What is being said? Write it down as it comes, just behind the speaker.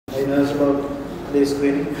nervous about the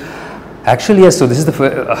screening? Actually, yes. So this is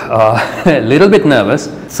the little bit nervous.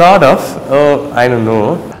 Sort of. I don't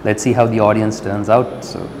know. Let's see how the audience turns out.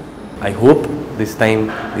 So I hope this time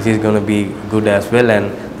this is going to be good as well,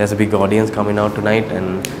 and there's a big audience coming out tonight,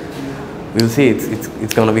 and we'll see.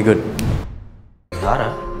 It's going to be good. Lara.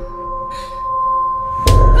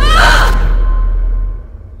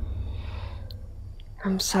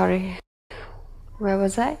 I'm sorry. Where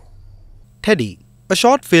was I? Teddy, a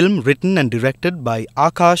short film written and directed by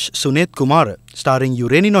Akash Sunethkumara, starring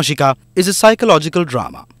Ureni Noshika, is a psychological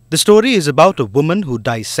drama. The story is about a woman who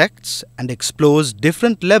dissects and explores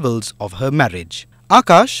different levels of her marriage.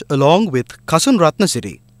 Akash, along with Kasun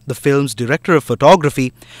Ratnasiri, the film's director of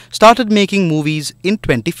photography, started making movies in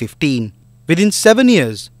 2015. Within 7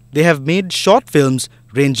 years, they have made short films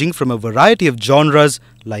ranging from a variety of genres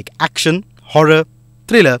like action, horror,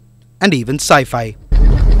 thriller, and even sci-fi.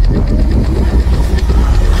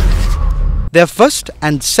 Their first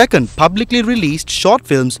and second publicly released short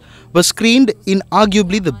films were screened in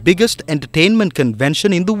arguably the biggest entertainment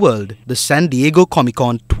convention in the world, the San Diego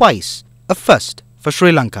Comic-Con, twice, a first for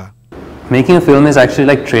Sri Lanka. making a film is actually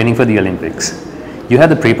like training for the Olympics. You have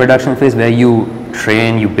the pre-production phase where you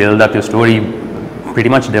train, you build up your story, pretty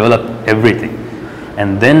much develop everything.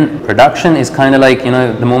 And then production is kind of like, you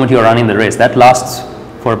know, the moment you're running the race, that lasts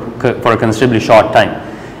for a considerably short time.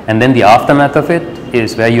 And then the aftermath of it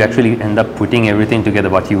is where you actually end up putting everything together,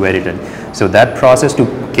 what you edited. So that process to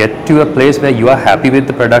get to a place where you are happy with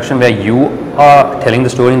the production, where you are telling the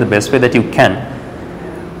story in the best way that you can,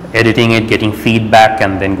 editing it, getting feedback,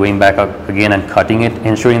 and then going back up again and cutting it,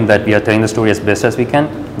 ensuring that we are telling the story as best as we can,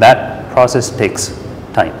 that process takes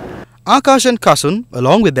time. Akash and Kasun,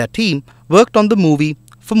 along with their team, worked on the movie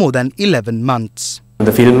for more than 11 months.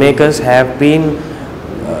 The filmmakers have been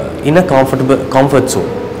in a comfort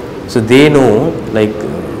zone. So they know, like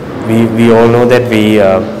we all know that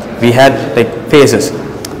we had like phases,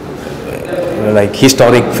 like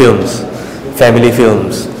historic films, family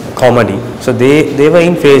films, comedy. So they were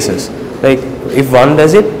in phases. Like if one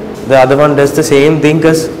does it, the other one does the same thing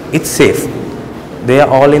because it's safe. They are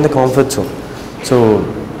all in the comfort zone. So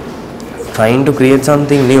trying to create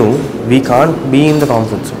something new, we can't be in the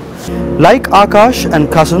comfort zone. Like Akash and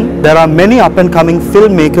Kasun, there are many up-and-coming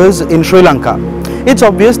filmmakers in Sri Lanka. It's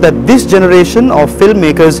obvious that this generation of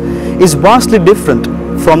filmmakers is vastly different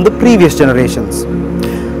from the previous generations.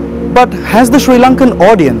 But has the Sri Lankan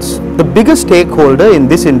audience, the biggest stakeholder in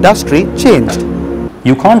this industry, changed?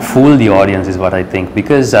 You can't fool the audience is what I think,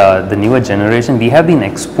 because the newer generation, we have been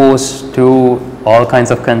exposed to all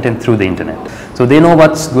kinds of content through the internet. So they know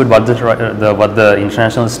what's good, what the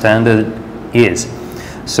international standard is.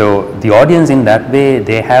 So the audience in that way,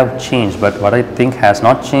 they have changed, but what I think has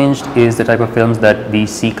not changed is the type of films that we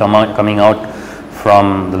see coming out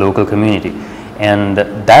from the local community. And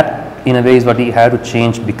that in a way is what we have to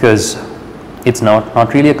change, because it's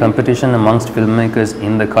not really a competition amongst filmmakers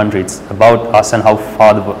in the country. It's about us and how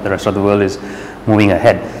far the rest of the world is moving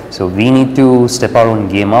ahead. So we need to step our own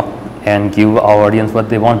game up and give our audience what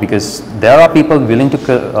they want, because there are people willing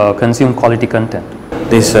to consume quality content.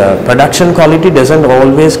 This production quality doesn't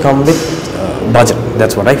always come with budget.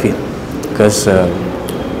 That's what I feel, because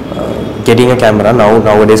getting a camera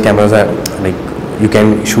nowadays cameras are like, you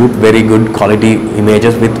can shoot very good quality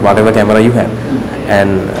images with whatever camera you have,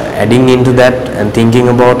 and adding into that and thinking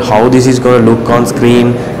about how this is going to look on screen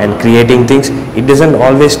and creating things, it doesn't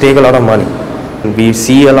always take a lot of money. We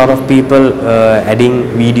see a lot of people adding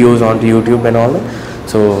videos onto YouTube and all that.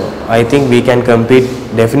 So I think we can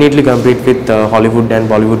definitely compete with Hollywood and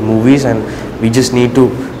Bollywood movies, and we just need to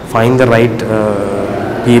find the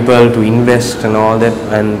right people to invest and all that,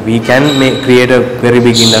 and we can create a very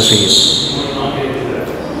big industry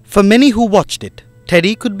here. For many who watched it,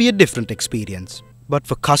 Teddy could be a different experience. But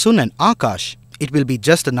for Kasun and Akash, it will be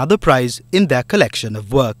just another prize in their collection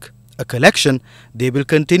of work. A collection they will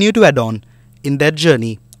continue to add on in their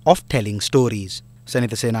journey of telling stories.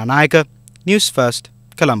 Sunethkumara, Newsfirst,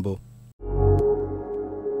 Colombo.